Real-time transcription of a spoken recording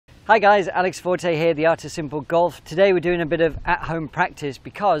Hi guys, Alex Forte here, The Art of Simple Golf. Today we're doing a bit of at-home practice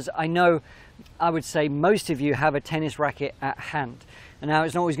because I know, I would say most of you have a tennis racket at hand. And now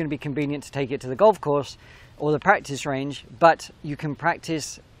it's not always going to be convenient to take it to the golf course or the practice range, but you can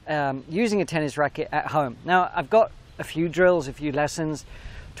practice using a tennis racket at home. Now I've got a few drills, a few lessons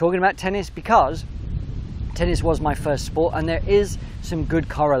talking about tennis because tennis was my first sport and there is some good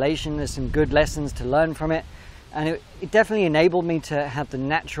correlation, there's some good lessons to learn from it. And it definitely enabled me to have the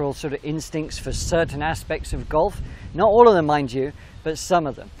natural sort of instincts for certain aspects of golf. Not all of them, mind you, but some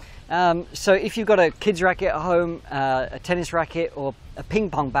of them. So if you've got a kid's racket at home, a tennis racket or a ping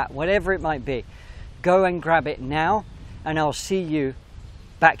pong bat, whatever it might be, go and grab it now and I'll see you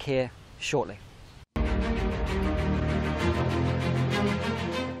back here shortly.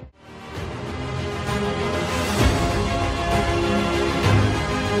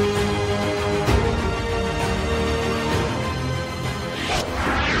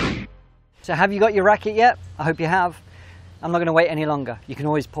 So have you got your racket yet? I hope you have. I'm not going to wait any longer. You can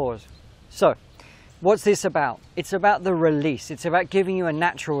always pause. So, what's this about? It's about the release. It's about giving you a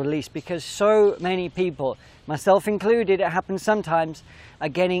natural release because so many people, myself included, it happens sometimes, are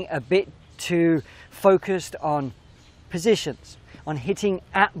getting a bit too focused on positions, on hitting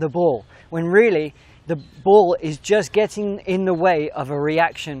at the ball, when really the ball is just getting in the way of a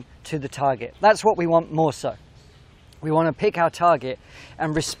reaction to the target. That's what we want more so. We want to pick our target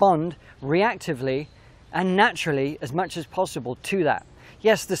and respond reactively and naturally as much as possible to that.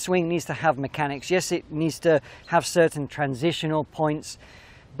 Yes, the swing needs to have mechanics. Yes, it needs to have certain transitional points,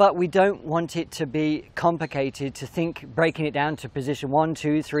 but we don't want it to be complicated to think breaking it down to position 1,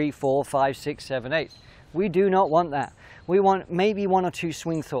 2, 3, 4, 5, 6, 7, 8. We do not want that. We want maybe one or two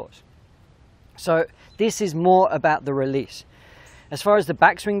swing thoughts. So this is more about the release. As far as the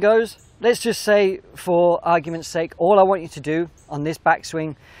backswing goes, let's just say, for argument's sake, all I want you to do on this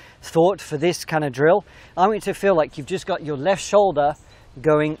backswing thought for this kind of drill, I want you to feel like you've just got your left shoulder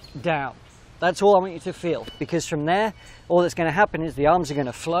going down. That's all I want you to feel, because from there, all that's going to happen is the arms are going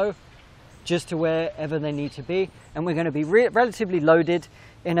to flow just to wherever they need to be, and we're going to be relatively loaded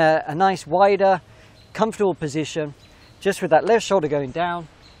in a nice, wider, comfortable position, just with that left shoulder going down,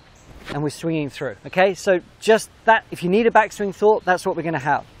 and we're swinging through. Okay, so just that, if you need a backswing thought, that's what we're going to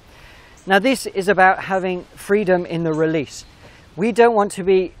have. Now this is about having freedom in the release. We don't want to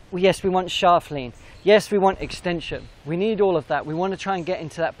be, yes, we want shaft lean. Yes, we want extension. We need all of that. We want to try and get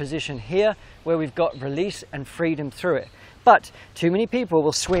into that position here where we've got release and freedom through it. But too many people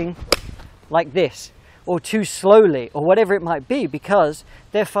will swing like this, or too slowly, or whatever it might be, because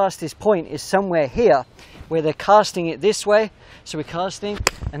their fastest point is somewhere here where they're casting it this way. So we're casting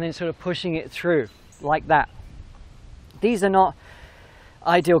and then sort of pushing it through like that. These are not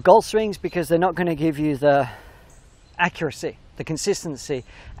ideal golf swings because they're not going to give you the accuracy, the consistency,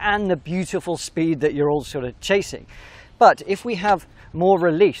 and the beautiful speed that you're all sort of chasing. But if we have more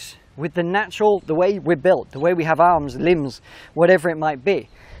release with the natural, the way we're built, the way we have arms, limbs, whatever it might be,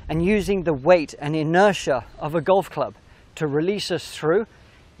 and using the weight and inertia of a golf club to release us through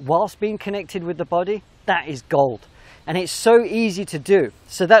whilst being connected with the body, that is gold. And it's so easy to do.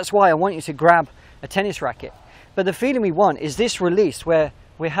 So that's why I want you to grab a tennis racket. But the feeling we want is this release where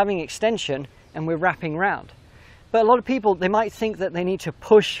we're having extension and we're wrapping round. But a lot of people, they might think that they need to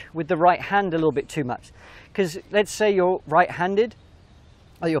push with the right hand a little bit too much. Because let's say you're right-handed,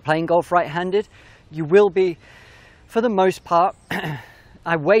 or you're playing golf right-handed, you will be, for the most part,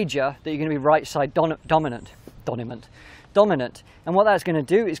 I wager that you're going to be right side dominant. And what that's going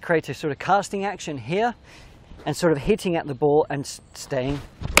to do is create a sort of casting action here and sort of hitting at the ball and staying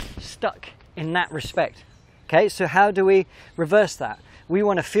stuck in that respect. Okay, so how do we reverse that? We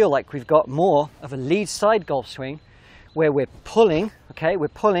want to feel like we've got more of a lead side golf swing where we're pulling, okay, we're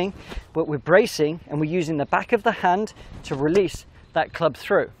pulling, but we're bracing and we're using the back of the hand to release that club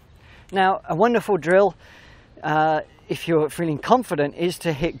through. Now, a wonderful drill, if you're feeling confident, is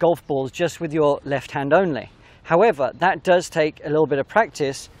to hit golf balls just with your left hand only. However, that does take a little bit of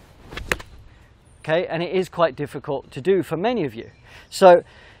practice, okay, and it is quite difficult to do for many of you. So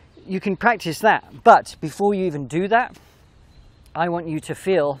you can practice that, but before you even do that, I want you to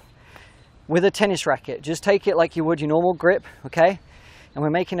feel with a tennis racket, just take it like you would your normal grip, okay? And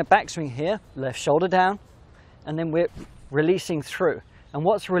we're making a backswing here, left shoulder down, and then we're releasing through. And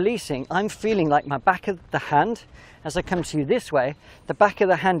what's releasing, I'm feeling like my back of the hand, as I come to you this way, the back of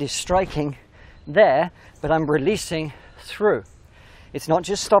the hand is striking there, but I'm releasing through. It's not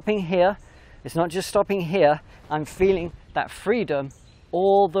just stopping here, it's not just stopping here, I'm feeling that freedom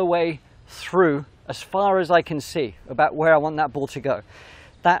all the way through as far as I can see about where I want that ball to go.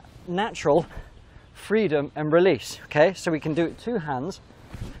 That natural freedom and release, okay? So we can do it two hands,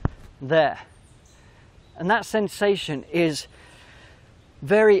 there. And that sensation is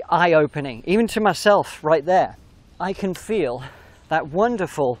very eye-opening, even to myself right there. I can feel that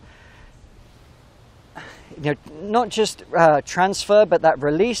wonderful, you know, not just transfer, but that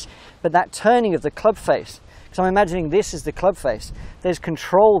release, but that turning of the club face. Because I'm imagining this is the club face. There's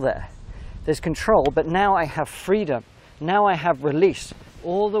control there. There's control, but now I have freedom. Now I have release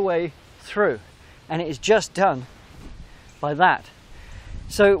all the way through. And it is just done by that.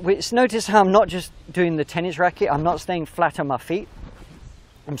 So notice how I'm not just doing the tennis racket. I'm not staying flat on my feet.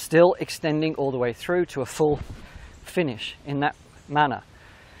 I'm still extending all the way through to a full finish in that manner.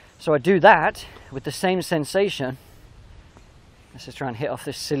 So I do that with the same sensation. Let's just try and hit off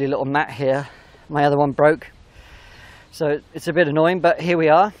this silly little mat here. My other one broke. So it's a bit annoying, but here we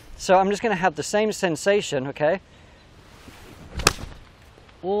are. So I'm just going to have the same sensation, okay?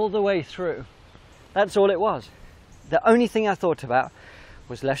 All the way through. That's all it was. The only thing I thought about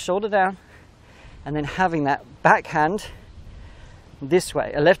was left shoulder down and then having that backhand this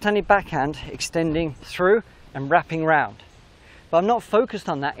way, a left-handed backhand extending through and wrapping round. But I'm not focused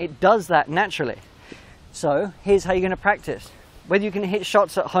on that. It does that naturally. So here's how you're going to practice. Whether you can hit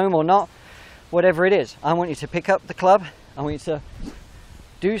shots at home or not, whatever it is, I want you to pick up the club. I want you to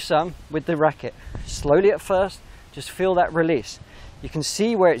do some with the racket. Slowly at first, just feel that release. You can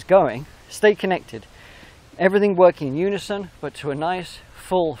see where it's going. Stay connected. Everything working in unison, but to a nice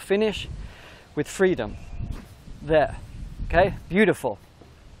full finish with freedom. There. Okay, beautiful.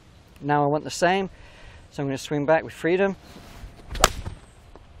 Now I want the same, so I'm going to swing back with freedom.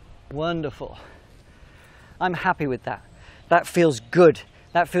 Wonderful. I'm happy with that. That feels good.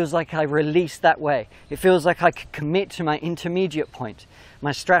 That feels like I released that way. It feels like I could commit to my intermediate point,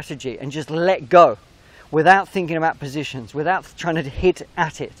 my strategy, and just let go without thinking about positions, without trying to hit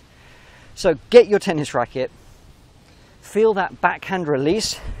at it. So get your tennis racket, feel that backhand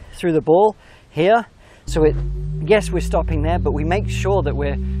release through the ball here. So yes, we're stopping there, but we make sure that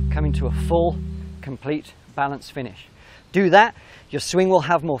we're coming to a full, complete, balanced finish. Do that, your swing will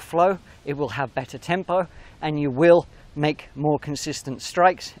have more flow, it will have better tempo, and you will make more consistent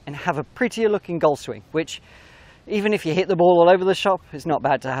strikes and have a prettier looking golf swing, which even if you hit the ball all over the shop, it's not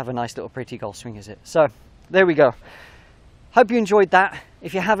bad to have a nice little pretty golf swing, is it? So there we go. Hope you enjoyed that.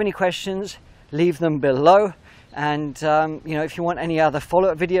 If you have any questions, leave them below. And you know, if you want any other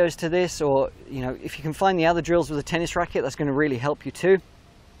follow-up videos to this, or you know, if you can find the other drills with a tennis racket, that's going to really help you too.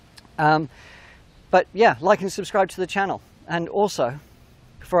 But yeah, like and subscribe to the channel. And also,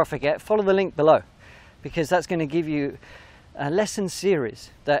 before I forget, follow the link below, because that's going to give you a lesson series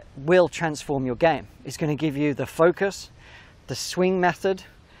that will transform your game. It's going to give you the focus, the swing method,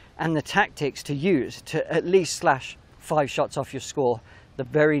 and the tactics to use to at least slash 5 shots off your score the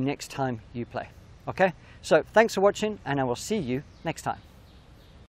very next time you play. Okay? So thanks for watching, and I will see you next time.